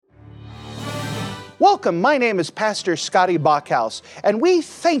Welcome, my name is Pastor Scotty Bachhaus, and we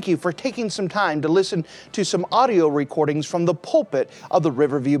thank you for taking some time to listen to some audio recordings from the pulpit of the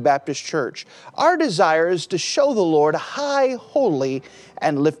Riverview Baptist Church. Our desire is to show the Lord high, holy,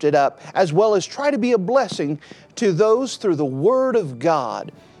 and lifted up, as well as try to be a blessing to those through the Word of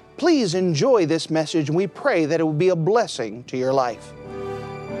God. Please enjoy this message, and we pray that it will be a blessing to your life.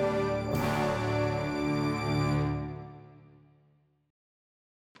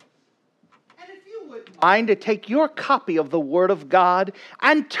 Mind to take your copy of the Word of God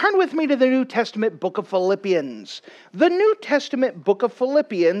and turn with me to the New Testament book of Philippians. The New Testament book of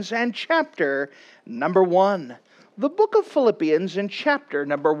Philippians and chapter number 1. The book of Philippians and chapter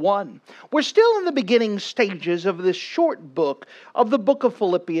number 1. We're still in the beginning stages of this short book of the book of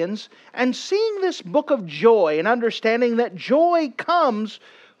Philippians and seeing this book of joy and understanding that joy comes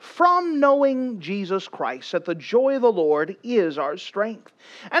from knowing Jesus Christ, that the joy of the Lord is our strength.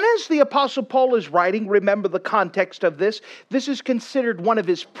 And as the Apostle Paul is writing, remember the context of this. This is considered one of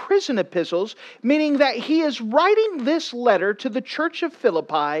his prison epistles, meaning that he is writing this letter to the church of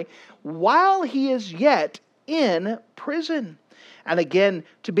Philippi while he is yet in prison. And again,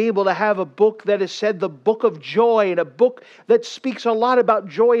 to be able to have a book that is said the book of joy and a book that speaks a lot about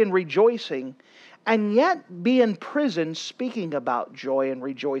joy and rejoicing, and yet be in prison speaking about joy and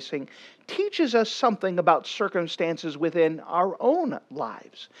rejoicing teaches us something about circumstances within our own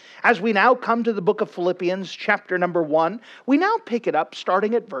lives. As we now come to the book of Philippians, chapter number 1, we now pick it up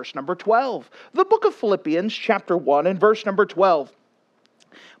starting at verse number 12. The book of Philippians, chapter 1 and verse number 12.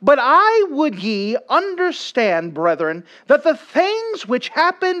 But I would ye understand, brethren, that the things which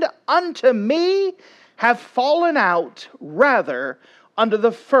happened unto me have fallen out rather under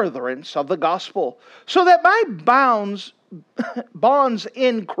the furtherance of the gospel, so that my bonds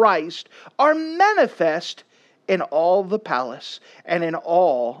in Christ are manifest in all the palace and in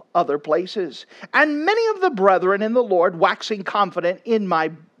all other places. And many of the brethren in the Lord, waxing confident in my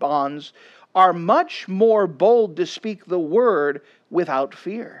bonds, are much more bold to speak the word without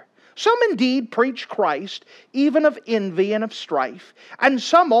fear. Some indeed preach Christ, even of envy and of strife, and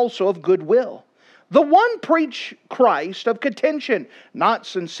some also of goodwill. The one preach Christ of contention, not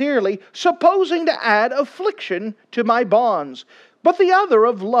sincerely, supposing to add affliction to my bonds, but the other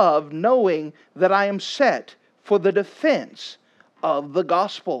of love, knowing that I am set for the defense of the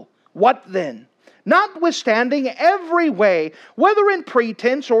gospel. What then? Notwithstanding every way, whether in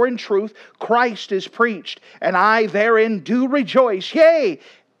pretense or in truth, Christ is preached, and I therein do rejoice, yea,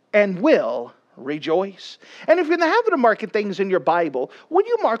 and will rejoice. And if you're in the habit of marking things in your Bible, would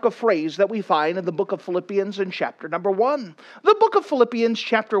you mark a phrase that we find in the book of Philippians in chapter number 1? The book of Philippians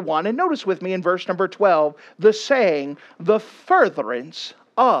chapter 1, and notice with me in verse number 12, the saying, the furtherance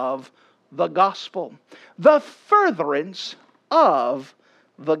of the gospel. The furtherance of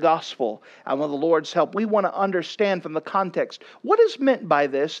the gospel. And with the Lord's help, we want to understand from the context what is meant by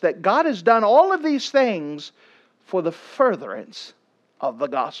this, that God has done all of these things for the furtherance of the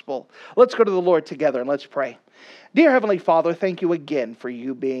gospel. Let's go to the Lord together and let's pray. Dear Heavenly Father, thank you again for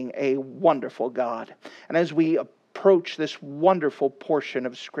you being a wonderful God. And as we approach this wonderful portion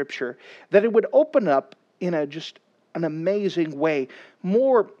of Scripture, that it would open up in just an amazing way,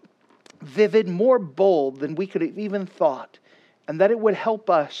 more vivid, more bold than we could have even thought, and that it would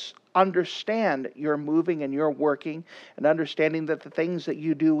help us understand your moving and your working, and understanding that the things that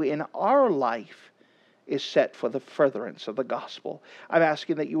you do in our life is set for the furtherance of the gospel. I'm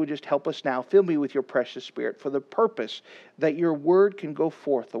asking that you would just help us now. Fill me with your precious Spirit for the purpose that your word can go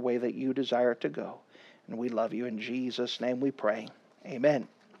forth the way that you desire it to go. And we love you. In Jesus' name we pray. Amen.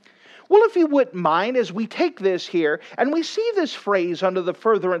 Well, if you wouldn't mind, as we take this here and we see this phrase under the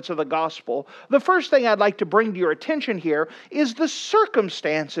furtherance of the gospel, the first thing I'd like to bring to your attention here is the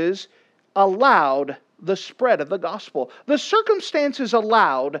circumstances allowed the spread of the gospel. The circumstances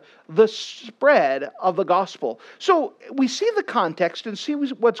allowed the spread of the gospel. So we see the context and see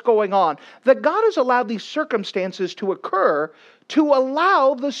what's going on. That God has allowed these circumstances to occur to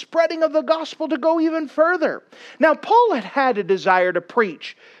allow the spreading of the gospel to go even further. Now, Paul had a desire to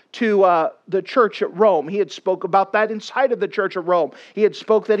preach to the church at Rome. He had spoke about that inside of the church of Rome. He had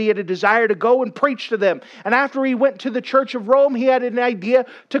spoke that he had a desire to go and preach to them. And after he went to the church of Rome, he had an idea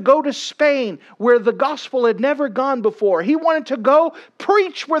to go to Spain, where the gospel had never gone before. He wanted to go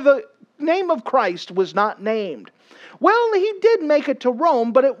preach where the name of Christ was not named. Well, he did make it to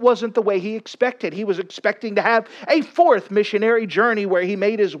Rome, but it wasn't the way he expected. He was expecting to have a fourth missionary journey where he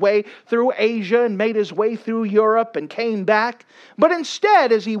made his way through Asia and made his way through Europe and came back. But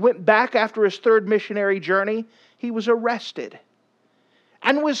instead, as he went back after his third missionary journey, he was arrested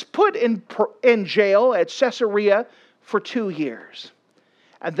and was put in jail at Caesarea for 2 years.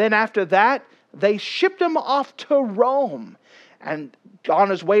 And then after that, they shipped him off to Rome. And on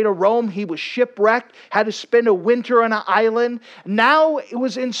his way to Rome, he was shipwrecked, had to spend a winter on an island. Now it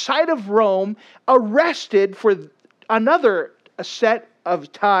was inside of Rome, arrested for another set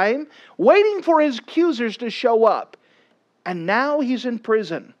of time, waiting for his accusers to show up. And now he's in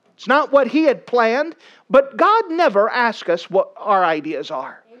prison. It's not what he had planned, but God never asks us what our ideas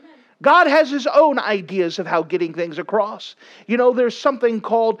are. Amen. God has His own ideas of how getting things across. You know, there's something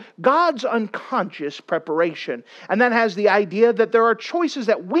called God's unconscious preparation. And that has the idea that there are choices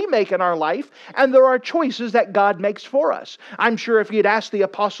that we make in our life, and there are choices that God makes for us. I'm sure if you'd asked the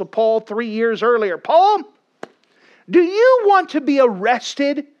Apostle Paul 3 years earlier, Paul, do you want to be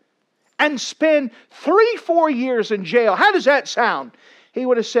arrested and spend 3-4 years in jail? How does that sound? He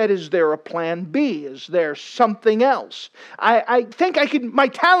would have said, is there a plan B? Is there something else? I think my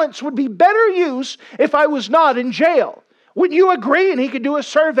talents would be better use if I was not in jail. Wouldn't you agree? And he could do a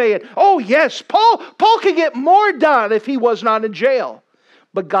survey. And, oh yes, Paul could get more done if he was not in jail.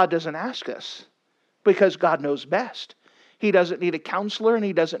 But God doesn't ask us because God knows best. He doesn't need a counselor and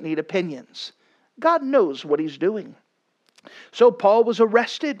He doesn't need opinions. God knows what He's doing. So Paul was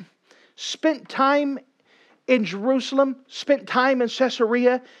arrested, spent time in Jerusalem, spent time in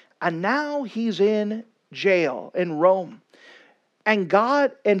Caesarea, and now he's in jail in Rome. And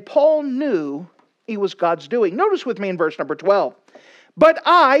Paul knew it was God's doing. Notice with me in verse number 12. But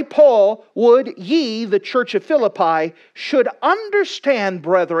I, Paul, would ye, the church of Philippi, should understand,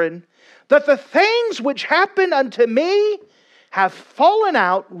 brethren, that the things which happened unto me have fallen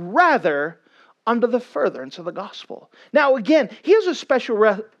out rather under the furtherance of the gospel. Now again, he has a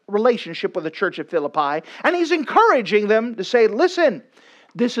special relationship with the church of Philippi, and he's encouraging them to say, listen,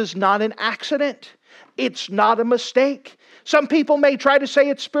 this is not an accident. It's not a mistake. Some people may try to say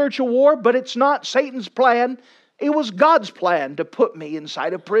it's spiritual war, but it's not Satan's plan. It was God's plan to put me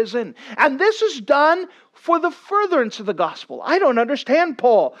inside a prison. And this is done for the furtherance of the gospel. I don't understand,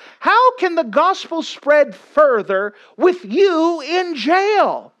 Paul. How can the gospel spread further with you in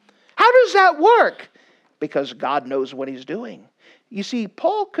jail? How does that work? Because God knows what He's doing. You see,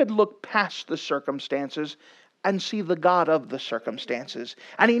 Paul could look past the circumstances and see the God of the circumstances.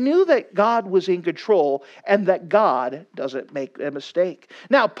 And he knew that God was in control and that God doesn't make a mistake.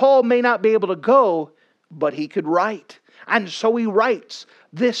 Now, Paul may not be able to go, but he could write. And so he writes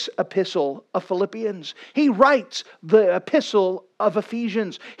this epistle of Philippians. He writes the epistle of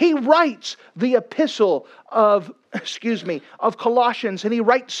Ephesians. He writes the epistle of Colossians. And he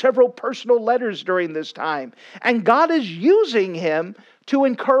writes several personal letters during this time. And God is using him to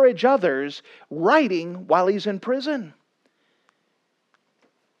encourage others, writing while he's in prison.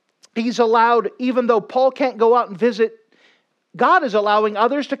 He's allowed, even though Paul can't go out and visit, God is allowing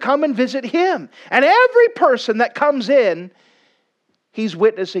others to come and visit him. And every person that comes in, he's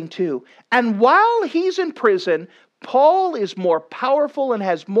witnessing to. And while he's in prison, Paul is more powerful and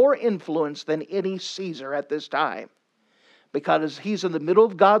has more influence than any Caesar at this time. Because he's in the middle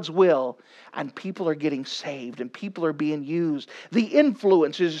of God's will and people are getting saved and people are being used. The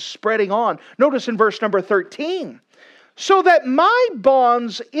influence is spreading on. Notice in verse number 13. So that my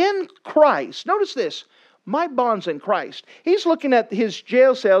bonds in Christ, notice this, my bonds in Christ. He's looking at his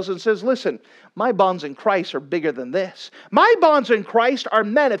jail cells and says, listen, my bonds in Christ are bigger than this. My bonds in Christ are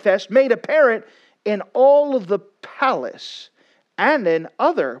manifest, made apparent in all of the palace and in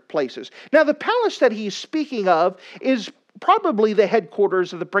other places. Now the palace that he's speaking of is probably the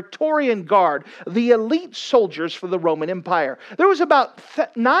headquarters of the Praetorian Guard, the elite soldiers for the Roman Empire. There was about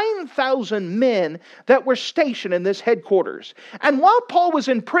 9,000 men that were stationed in this headquarters. And while Paul was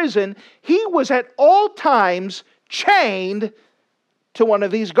in prison, he was at all times chained to one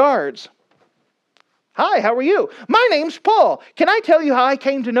of these guards. Hi, how are you? My name's Paul. Can I tell you how I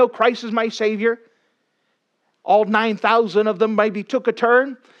came to know Christ as my Savior? All 9,000 of them maybe took a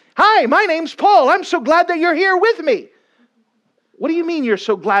turn. Hi, my name's Paul. I'm so glad that you're here with me. What do you mean you're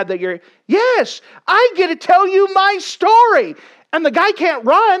so glad that you're... Yes, I get to tell you my story. And the guy can't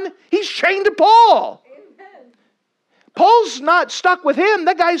run. He's chained to Paul. Amen. Paul's not stuck with him.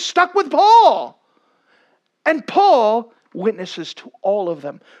 That guy's stuck with Paul. And Paul witnesses to all of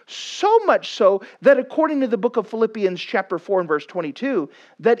them. So much so that according to the book of Philippians chapter 4 and verse 22,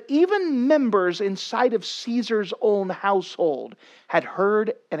 that even members inside of Caesar's own household had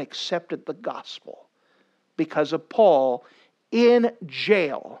heard and accepted the gospel because of Paul in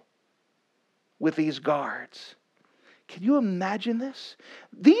jail with these guards. Can you imagine this?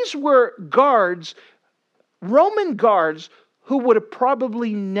 These were guards, Roman guards, who would have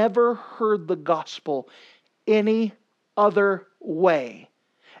probably never heard the gospel any other way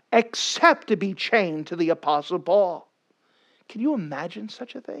except to be chained to the Apostle Paul. Can you imagine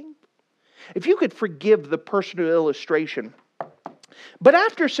such a thing? If you could forgive the personal illustration. But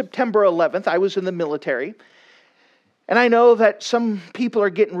after September 11th, I was in the military. And I know that some people are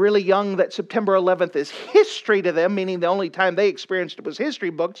getting really young that September 11th is history to them, meaning the only time they experienced it was history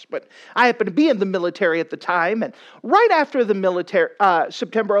books. But I happened to be in the military at the time. And right after the military,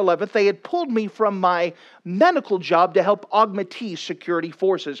 September 11th, they had pulled me from my medical job to help augmentee security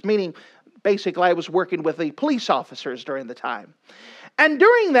forces, meaning basically I was working with the police officers during the time. And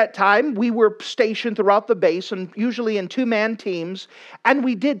during that time, we were stationed throughout the base, and usually in 2-man teams, and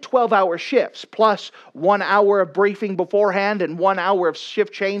we did 12-hour shifts, plus 1 hour of briefing beforehand and 1 hour of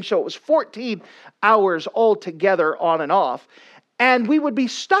shift change, so it was 14 hours altogether on and off. And we would be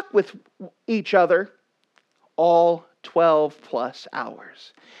stuck with each other all 12 plus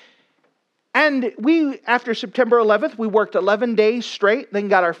hours. And we, after September 11th, we worked 11 days straight, then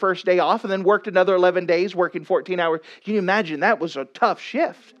got our first day off, and then worked another 11 days, working 14 hours. Can you imagine? That was a tough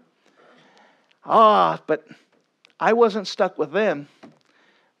shift. But I wasn't stuck with them.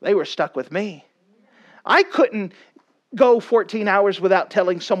 They were stuck with me. I couldn't go 14 hours without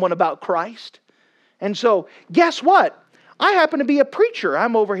telling someone about Christ. And so, guess what? I happen to be a preacher.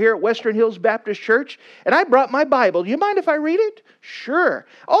 I'm over here at Western Hills Baptist Church, and I brought my Bible. Do you mind if I read it? Sure.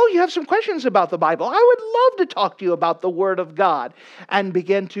 Oh, you have some questions about the Bible? I would love to talk to you about the Word of God. And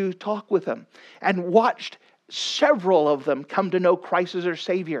began to talk with them and watched several of them come to know Christ as their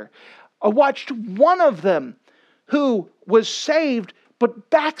Savior. I watched one of them who was saved but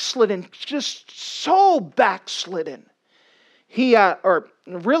backslidden, just so backslidden. He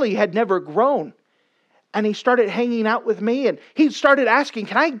really had never grown. And he started hanging out with me, and he started asking,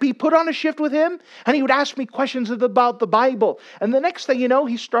 can I be put on a shift with him? And he would ask me questions about the Bible. And the next thing you know,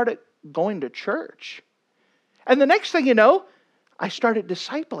 he started going to church. And the next thing you know, I started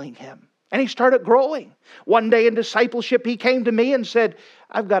discipling him. And he started growing. One day in discipleship, he came to me and said,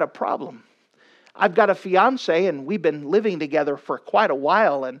 I've got a problem. I've got a fiance, and we've been living together for quite a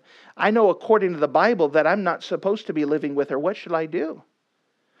while. And I know according to the Bible that I'm not supposed to be living with her. What should I do?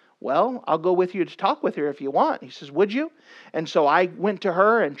 Well, I'll go with you to talk with her if you want. He says, would you? And so I went to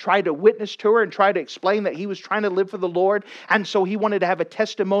her and tried to witness to her and tried to explain that he was trying to live for the Lord. And so he wanted to have a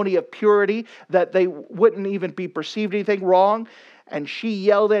testimony of purity, that they wouldn't even be perceived anything wrong. And she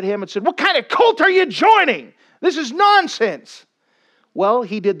yelled at him and said, what kind of cult are you joining? This is nonsense. Well,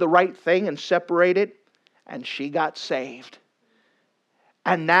 he did the right thing and separated, and she got saved.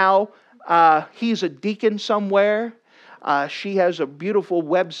 And now he's a deacon somewhere. She has a beautiful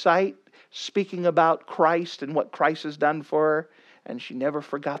website speaking about Christ and what Christ has done for her. And she never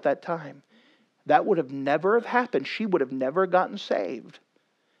forgot that time. That would have never have happened. She would have never gotten saved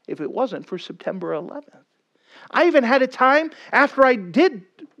if it wasn't for September 11th. I even had a time after I did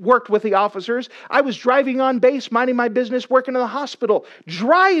work with the officers. I was driving on base, minding my business, working in the hospital,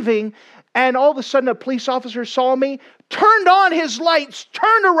 driving, and all of a sudden a police officer saw me, turned on his lights,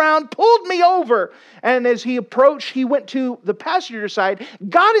 turned around, pulled me over. And as he approached, he went to the passenger side,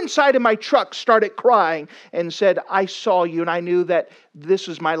 got inside of my truck, started crying, and said, I saw you, and I knew that this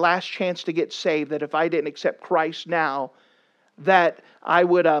was my last chance to get saved, that if I didn't accept Christ now, that I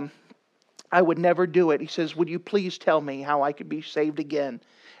would never do it. He says, would you please tell me how I could be saved again?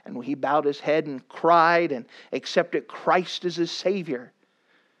 And he bowed his head and cried and accepted Christ as his Savior.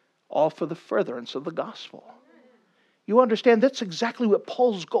 All for the furtherance of the gospel. You understand, that's exactly what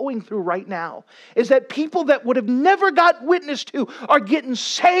Paul's going through right now. Is that people that would have never got witness to are getting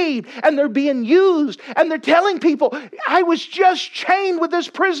saved, and they're being used. And they're telling people, I was just chained with this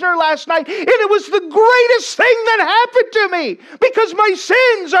prisoner last night, and it was the greatest thing that happened to me, because my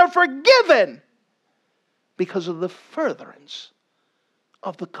sins are forgiven because of the furtherance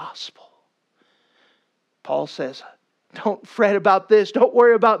of the gospel. Paul says, don't fret about this. Don't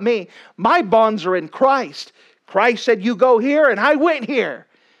worry about me. My bonds are in Christ. Christ said, you go here, and I went here.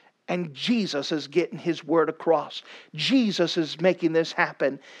 And Jesus is getting his word across. Jesus is making this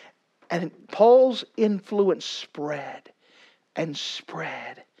happen. And Paul's influence spread and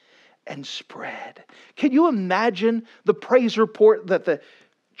spread and spread. Can you imagine the praise report that the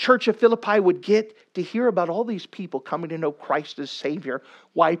church of Philippi would get to hear about all these people coming to know Christ as Savior?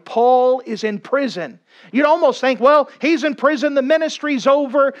 Why Paul is in prison. You'd almost think, well, he's in prison, the ministry's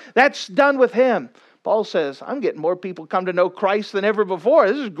over, that's done with him. Paul says, I'm getting more people come to know Christ than ever before.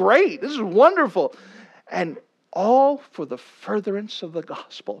 This is great. This is wonderful. And all for the furtherance of the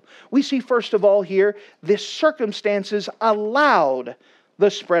gospel. We see, first of all here, the circumstances allowed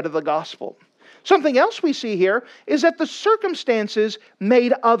the spread of the gospel. Something else we see here is that the circumstances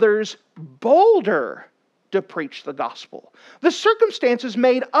made others bolder to preach the gospel. The circumstances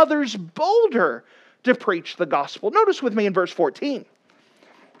made others bolder to preach the gospel. Notice with me in verse 14.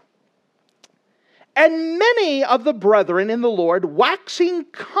 And many of the brethren in the Lord, waxing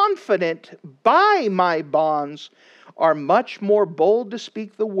confident by my bonds, are much more bold to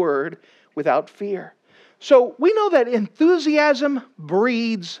speak the word without fear. So we know that enthusiasm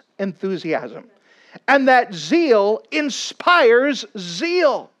breeds enthusiasm, and that zeal inspires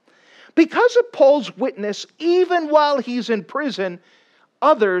zeal. Because of Paul's witness, even while he's in prison,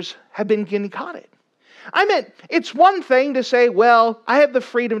 others have been getting caught in. I mean, it's one thing to say, well, I have the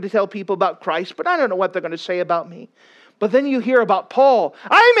freedom to tell people about Christ, but I don't know what they're going to say about me. But then you hear about Paul.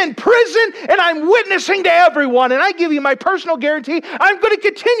 I'm in prison and I'm witnessing to everyone, and I give you my personal guarantee I'm going to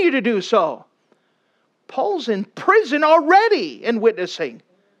continue to do so. Paul's in prison already and witnessing.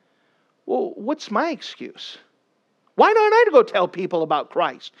 Well, what's my excuse? Why don't I go tell people about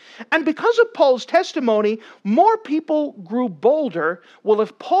Christ? And because of Paul's testimony, more people grew bolder. Well,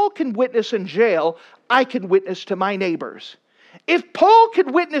 if Paul can witness in jail, I can witness to my neighbors. If Paul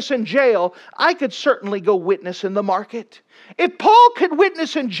could witness in jail, I could certainly go witness in the market. If Paul could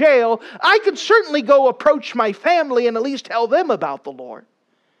witness in jail, I could certainly go approach my family and at least tell them about the Lord.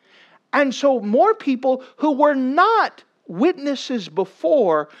 And so more people who were not witnesses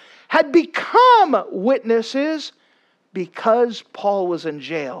before had become witnesses because Paul was in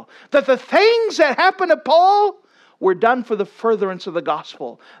jail. That the things that happened to Paul were done for the furtherance of the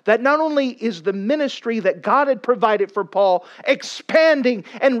gospel. That not only is the ministry that God had provided for Paul expanding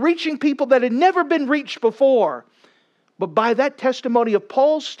and reaching people that had never been reached before, but by that testimony of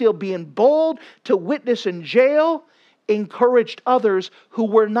Paul still being bold to witness in jail, encouraged others who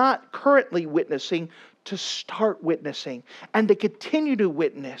were not currently witnessing to start witnessing and to continue to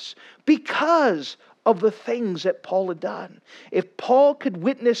witness because of the things that Paul had done. If Paul could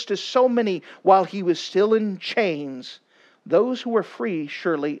witness to so many while he was still in chains, those who were free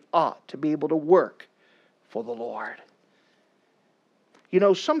surely ought to be able to work for the Lord. You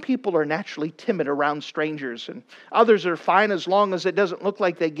know, some people are naturally timid around strangers, and others are fine as long as it doesn't look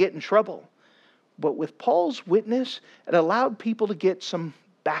like they get in trouble. But with Paul's witness, it allowed people to get some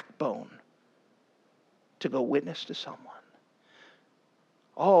backbone to go witness to someone.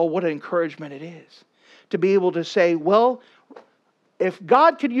 Oh, what an encouragement it is to be able to say, well, if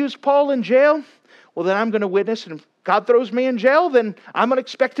God could use Paul in jail, well, then I'm going to witness. And if God throws me in jail, then I'm going to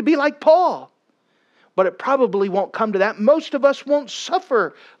expect to be like Paul. But it probably won't come to that. Most of us won't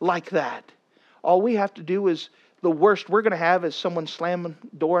suffer like that. All we have to do is, the worst we're going to have is someone slam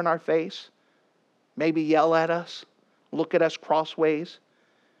a door in our face, maybe yell at us, look at us crossways.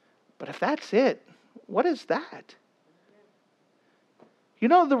 But if that's it, what is that? You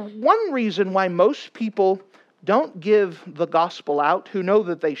know, the one reason why most people don't give the gospel out, who know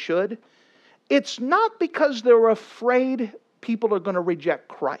that they should, it's not because they're afraid people are going to reject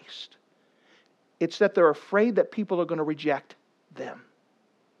Christ. It's that they're afraid that people are going to reject them.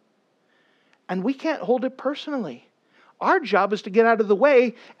 And we can't hold it personally. Our job is to get out of the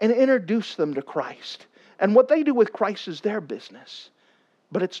way and introduce them to Christ. And what they do with Christ is their business.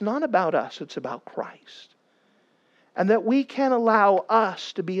 But it's not about us, it's about Christ. And that we can't allow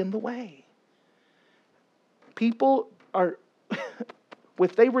us to be in the way. People are,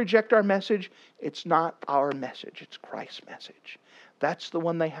 if they reject our message, it's not our message, it's Christ's message. That's the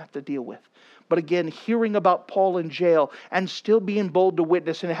one they have to deal with. But again, hearing about Paul in jail and still being bold to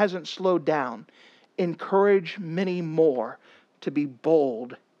witness, and it hasn't slowed down, encourage many more to be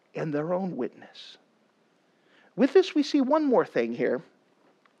bold in their own witness. With this, we see one more thing here.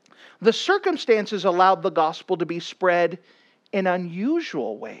 The circumstances allowed the gospel to be spread in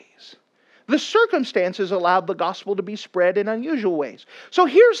unusual ways. The circumstances allowed the gospel to be spread in unusual ways. So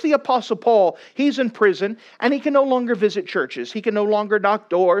here's the Apostle Paul. He's in prison and he can no longer visit churches. He can no longer knock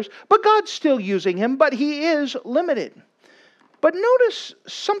doors, but God's still using him, but he is limited. But notice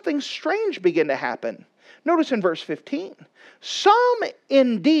something strange begin to happen. Notice in verse 15. Some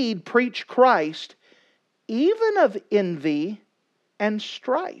indeed preach Christ, even of envy and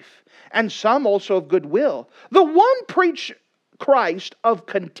strife, and some also of goodwill. The one preach Christ of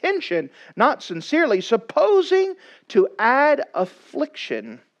contention, not sincerely, supposing to add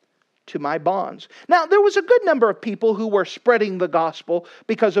affliction to my bonds. Now, there was a good number of people who were spreading the gospel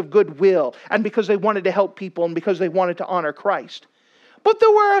because of goodwill, and because they wanted to help people, and because they wanted to honor Christ. But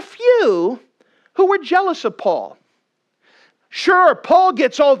there were a few who were jealous of Paul. Sure, Paul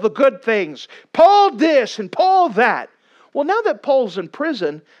gets all the good things. Paul this and Paul that. Well, now that Paul's in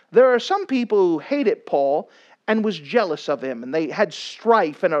prison, there are some people who hated Paul and was jealous of him. And they had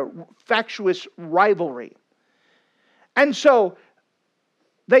strife and a factious rivalry. And so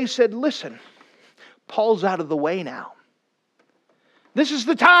they said, listen, Paul's out of the way now. This is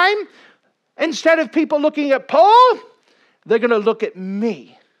the time. Instead of people looking at Paul, they're going to look at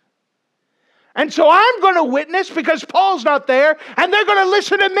me. And so I'm going to witness because Paul's not there, and they're going to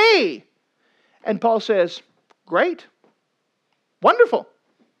listen to me. And Paul says, great, wonderful.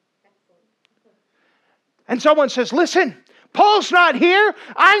 And someone says, listen, Paul's not here.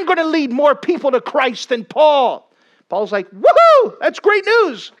 I'm going to lead more people to Christ than Paul. Paul's like, woohoo, that's great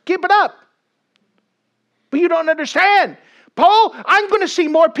news. Keep it up. But you don't understand. Paul, I'm going to see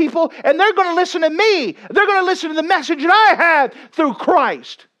more people, and they're going to listen to me. They're going to listen to the message that I have through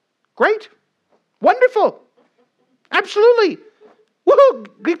Christ. Great. Wonderful. Absolutely. Woohoo,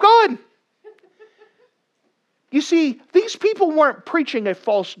 keep going. You see, these people weren't preaching a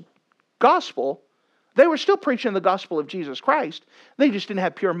false gospel. They were still preaching the gospel of Jesus Christ. They just didn't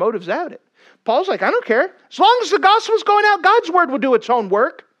have pure motives out it. Paul's like, I don't care. As long as the gospel's going out, God's word will do its own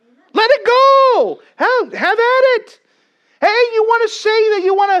work. Let it go. Have at it. Hey, you want to say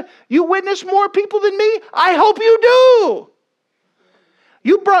that you witness more people than me? I hope you do.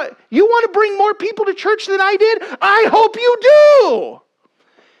 You want to bring more people to church than I did? I hope you do.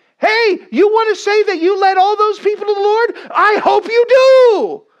 Hey, you want to say that you led all those people to the Lord? I hope you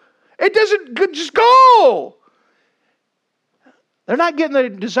do. It doesn't just go. They're not getting the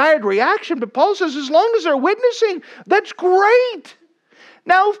desired reaction, but Paul says as long as they're witnessing, that's great.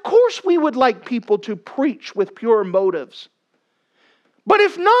 Now, of course, we would like people to preach with pure motives. But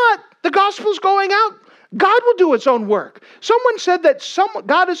if not, the gospel's going out. God will do its own work. Someone said that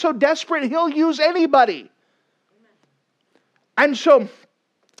God is so desperate, He'll use anybody. And so,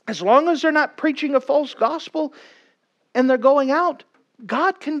 as long as they're not preaching a false gospel and they're going out,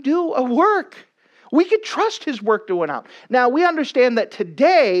 God can do a work. We can trust His work doing out. Now, we understand that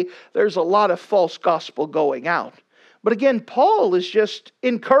today there's a lot of false gospel going out. But again, Paul is just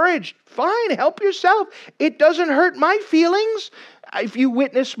encouraged. Fine, help yourself. It doesn't hurt my feelings. If you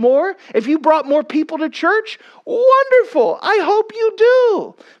witness more, if you brought more people to church, wonderful. I hope you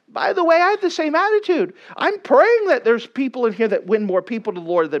do. By the way, I have the same attitude. I'm praying that there's people in here that win more people to the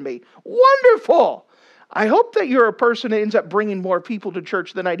Lord than me. Wonderful. I hope that you're a person that ends up bringing more people to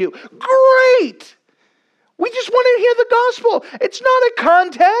church than I do. Great. We just want to hear the gospel. It's not a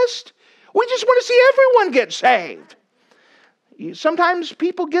contest. We just want to see everyone get saved. Sometimes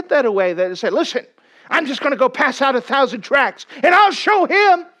people get that away. They say, listen, I'm just going to go pass out 1,000 tracts and I'll show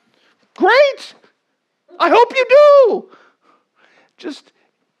him. Great. I hope you do.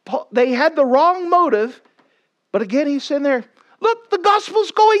 They had the wrong motive. But again, he's sitting there. Look, the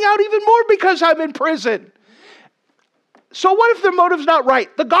gospel's going out even more because I'm in prison. So what if their motive's not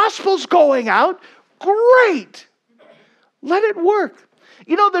right? The gospel's going out. Great. Let it work.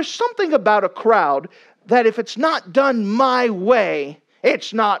 You know, there's something about a crowd that if it's not done my way,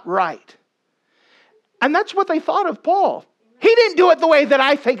 it's not right. And that's what they thought of Paul. He didn't do it the way that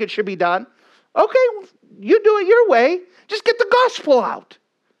I think it should be done. Okay, you do it your way. Just get the gospel out.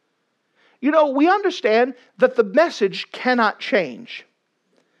 You know, we understand that the message cannot change.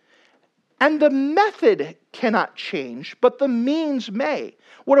 And the method cannot change, but the means may.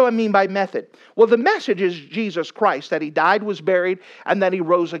 What do I mean by method? Well, the message is Jesus Christ, that He died, was buried, and that He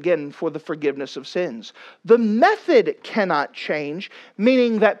rose again for the forgiveness of sins. The method cannot change,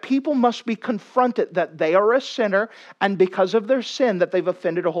 meaning that people must be confronted that they are a sinner, and because of their sin, that they've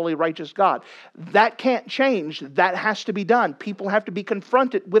offended a holy, righteous God. That can't change. That has to be done. People have to be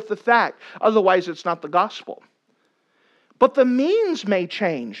confronted with the fact. Otherwise, it's not the gospel. But the means may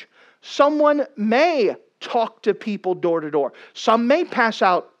change. Someone may talk to people door to door. Some may pass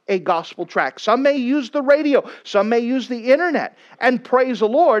out a gospel tract. Some may use the radio. Some may use the internet. And praise the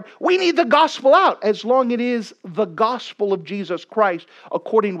Lord, we need the gospel out as long as it is the gospel of Jesus Christ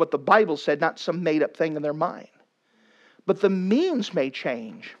according to what the Bible said, not some made up thing in their mind. But the means may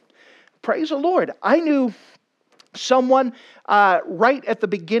change. Praise the Lord. I knew someone right at the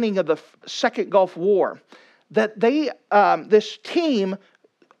beginning of the Second Gulf War that this team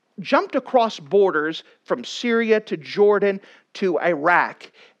jumped across borders from Syria to Jordan to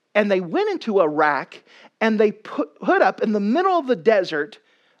Iraq. And they went into Iraq and they put up in the middle of the desert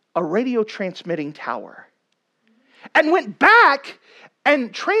a radio transmitting tower. And went back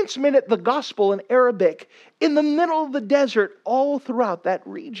and transmitted the gospel in Arabic in the middle of the desert all throughout that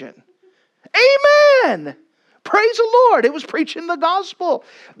region. Amen! Praise the Lord. It was preaching the gospel.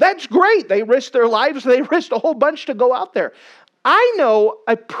 That's great. They risked their lives. They risked a whole bunch to go out there. I know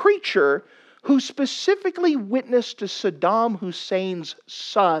a preacher who specifically witnessed to Saddam Hussein's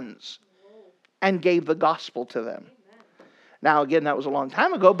sons and gave the gospel to them. Now, again, that was a long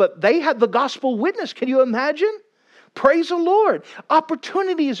time ago, but they had the gospel witness. Can you imagine? Praise the Lord.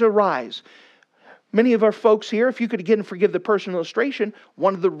 Opportunities arise. Many of our folks here, if you could again forgive the personal illustration,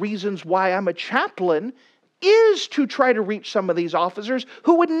 one of the reasons why I'm a chaplain is to try to reach some of these officers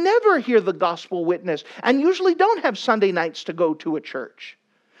who would never hear the gospel witness and usually don't have Sunday nights to go to a church,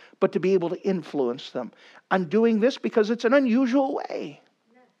 but to be able to influence them. I'm doing this because it's an unusual way.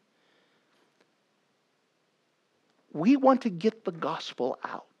 We want to get the gospel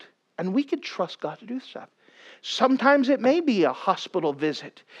out, and we can trust God to do stuff. Sometimes it may be a hospital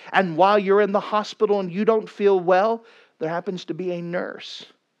visit, and while you're in the hospital and you don't feel well, there happens to be a nurse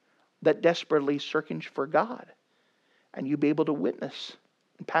that desperately searching for God, and you be able to witness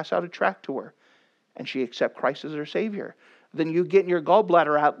and pass out a tract to her, and she accept Christ as her Savior. Then you getting your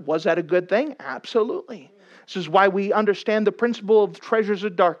gallbladder out, was that a good thing? Absolutely. This is why we understand the principle of treasures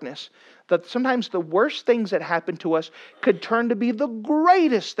of darkness, that sometimes the worst things that happen to us could turn to be the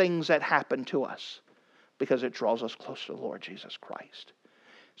greatest things that happen to us, because it draws us close to the Lord Jesus Christ.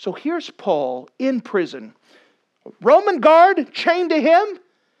 So here's Paul in prison, Roman guard chained to him,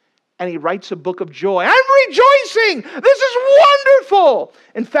 and he writes a book of joy. I'm rejoicing! This is wonderful!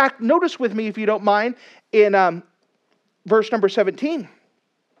 In fact, notice with me, if you don't mind, in verse number 17.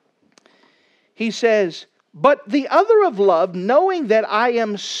 He says, but the other of love, knowing that I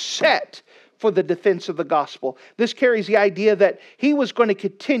am set for the defense of the gospel. This carries the idea that he was going to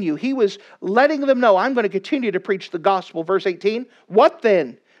continue. He was letting them know, I'm going to continue to preach the gospel. Verse 18, what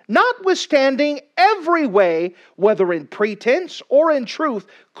then? Notwithstanding every way, whether in pretense or in truth,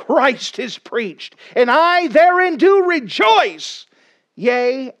 Christ is preached. And I therein do rejoice,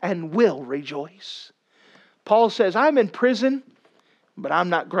 yea, and will rejoice. Paul says, I'm in prison, but I'm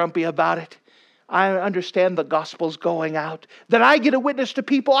not grumpy about it. I understand the gospel's going out. That I get a witness to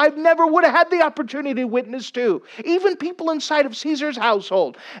people I never would have had the opportunity to witness to. Even people inside of Caesar's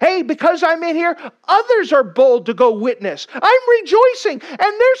household. Hey, because I'm in here, others are bold to go witness. I'm rejoicing. And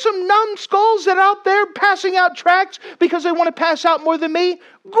there's some numbskulls that are out there passing out tracts because they want to pass out more than me.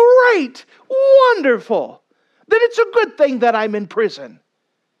 Great. Wonderful. Then it's a good thing that I'm in prison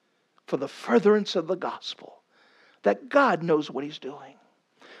for the furtherance of the gospel. That God knows what He's doing.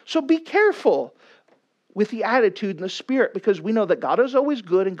 So be careful with the attitude and the spirit, because we know that God is always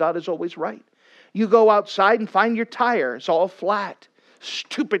good and God is always right. You go outside and find your tire. It's all flat.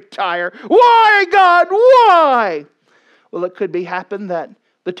 Stupid tire. Why, God? Why? Well, it could happen that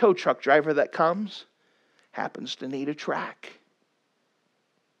the tow truck driver that comes happens to need a track.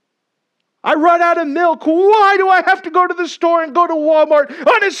 I run out of milk. Why do I have to go to the store and go to Walmart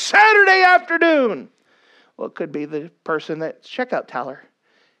on a Saturday afternoon? Well, it could be the person that's checkout teller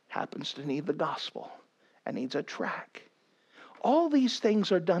happens to need the gospel and needs a track. All these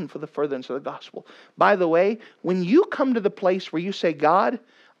things are done for the furtherance of the gospel. By the way, when you come to the place where you say, God,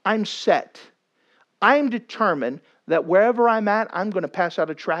 I'm set. I'm determined that wherever I'm at, I'm going to pass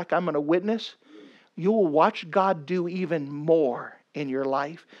out a track. I'm going to witness. You will watch God do even more in your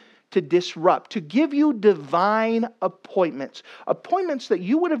life to disrupt, to give you divine appointments. Appointments that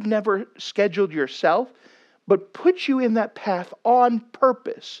you would have never scheduled yourself, but put you in that path on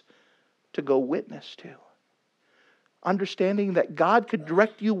purpose to go witness to. Understanding that God could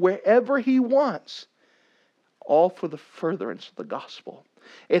direct you wherever He wants, all for the furtherance of the gospel.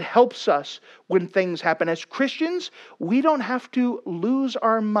 It helps us when things happen. As Christians, we don't have to lose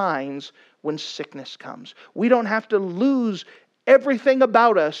our minds when sickness comes. We don't have to lose everything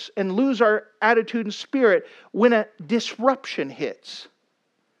about us and lose our attitude and spirit when a disruption hits.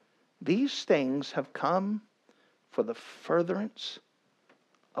 These things have come for the furtherance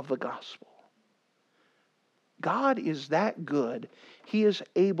of the gospel. God is that good. He is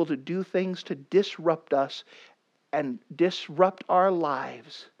able to do things to disrupt us and disrupt our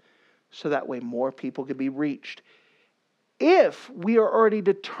lives so that way more people can be reached. If we are already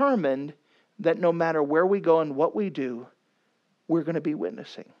determined that no matter where we go and what we do, we're going to be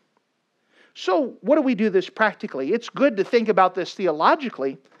witnessing. So what do we do this practically? It's good to think about this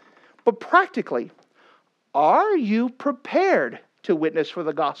theologically, but practically, are you prepared to witness for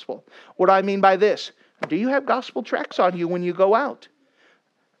the gospel? What do I mean by this? Do you have gospel tracts on you when you go out?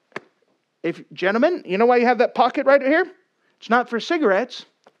 Gentlemen, you know why you have that pocket right here? It's not for cigarettes.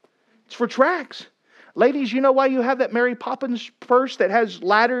 It's for tracts. Ladies, you know why you have that Mary Poppins purse that has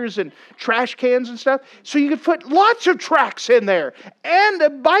ladders and trash cans and stuff? So you could put lots of tracts in there and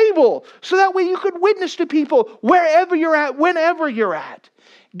a Bible. So that way you could witness to people wherever you're at, whenever you're at.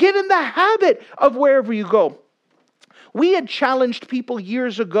 Get in the habit of wherever you go. We had challenged people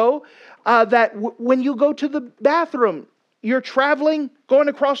years ago that when you go to the bathroom, you're traveling, going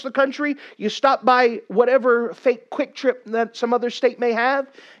across the country, you stop by whatever fake quick trip that some other state may have,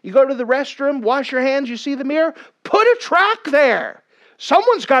 you go to the restroom, wash your hands, you see the mirror, put a tract there.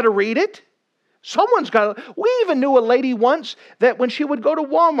 Someone's got to read it. Someone's got to. We even knew a lady once that when she would go to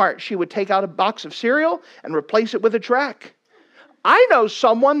Walmart, she would take out a box of cereal and replace it with a track. I know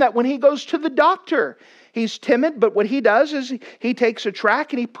someone that when he goes to the doctor, he's timid, but what he does is he takes a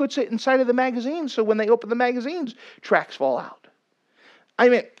track and he puts it inside of the magazine, so when they open the magazines, tracks fall out. I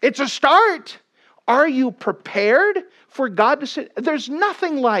mean, it's a start. Are you prepared for God to sit? There's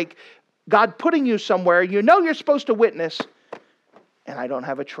nothing like God putting you somewhere, you know you're supposed to witness, and I don't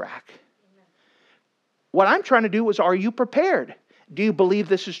have a track. What I'm trying to do is, are you prepared? Do you believe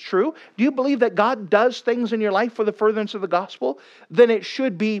this is true? Do you believe that God does things in your life for the furtherance of the gospel? Then it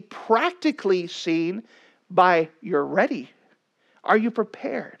should be practically seen by you're ready. Are you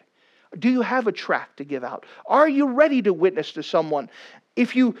prepared? Do you have a tract to give out? Are you ready to witness to someone?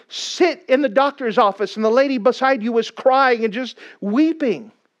 If you sit in the doctor's office and the lady beside you is crying and just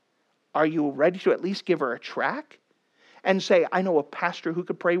weeping, are you ready to at least give her a tract? And say, I know a pastor who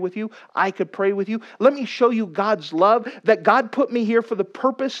could pray with you. I could pray with you. Let me show you God's love, that God put me here for the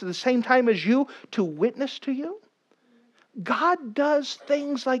purpose at the same time as you to witness to you. God does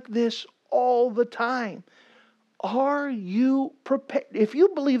things like this all the time. Are you prepared? If you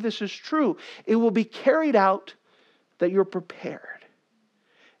believe this is true, it will be carried out that you're prepared.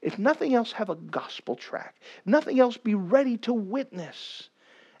 If nothing else, have a gospel tract. If nothing else, be ready to witness.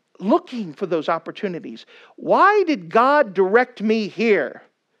 Looking for those opportunities. Why did God direct me here?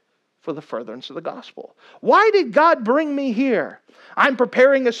 For the furtherance of the gospel. Why did God bring me here? I'm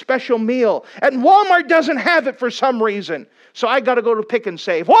preparing a special meal and Walmart doesn't have it for some reason. So I got to go to Pick and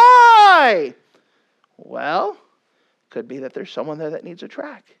Save. Why? Well, could be that there's someone there that needs a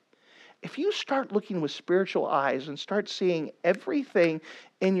track. If you start looking with spiritual eyes and start seeing everything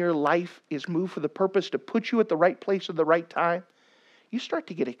in your life is moved for the purpose to put you at the right place at the right time, you start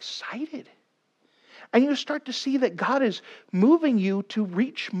to get excited. And you start to see that God is moving you to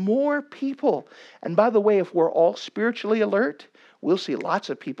reach more people. And by the way, if we're all spiritually alert, we'll see lots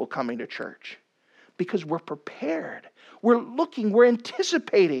of people coming to church. Because we're prepared. We're looking, we're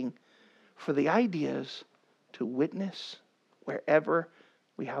anticipating for the ideas to witness wherever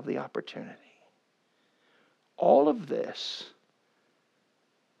we have the opportunity. All of this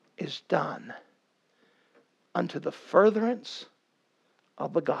is done unto the furtherance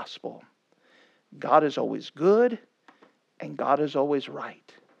of the gospel. God is always good and God is always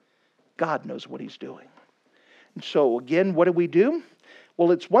right. God knows what He's doing. And so again, what do?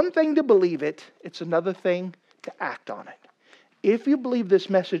 Well, it's one thing to believe it. It's another thing to act on it. If you believe this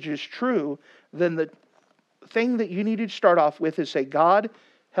message is true, then the thing that you need to start off with is say, God,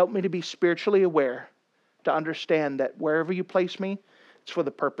 help me to be spiritually aware, to understand that wherever you place me, it's for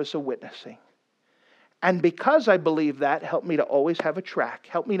the purpose of witnessing. And because I believe that, help me to always have a track.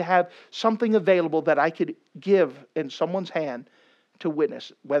 Help me to have something available that I could give in someone's hand to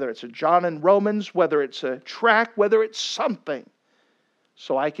witness. Whether it's a John and Romans, whether it's a track, whether it's something.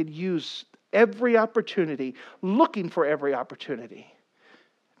 So I could use every opportunity, looking for every opportunity,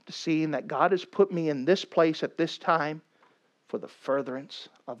 to seeing that God has put me in this place at this time for the furtherance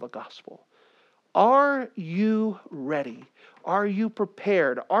of the gospel. Are you ready? Are you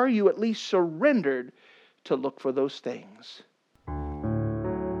prepared? Are you at least surrendered to look for those things?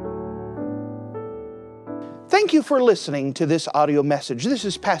 Thank you for listening to this audio message. This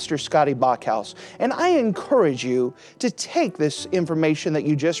is Pastor Scotty Bachhaus, and I encourage you to take this information that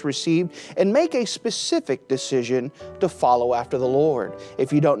you just received and make a specific decision to follow after the Lord.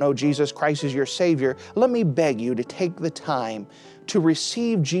 If you don't know Jesus Christ as your Savior, let me beg you to take the time to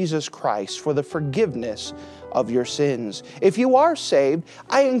receive Jesus Christ for the forgiveness of your sins. If you are saved,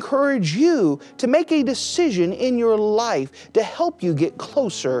 I encourage you to make a decision in your life to help you get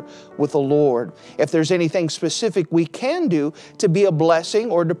closer with the Lord. If there's anything specific we can do to be a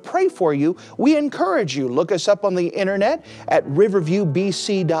blessing or to pray for you, we encourage you. Look us up on the internet at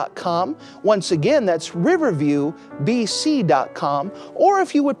riverviewbc.com. Once again, that's riverviewbc.com. Or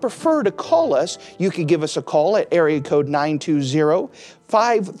if you would prefer to call us, you could give us a call at area code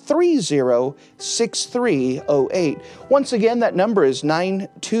 920-530-6308. Once again, that number is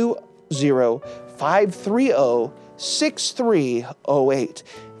 920-530-6308.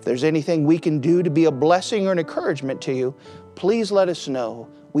 If there's anything we can do to be a blessing or an encouragement to you, please let us know.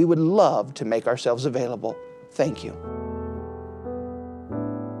 We would love to make ourselves available. Thank you.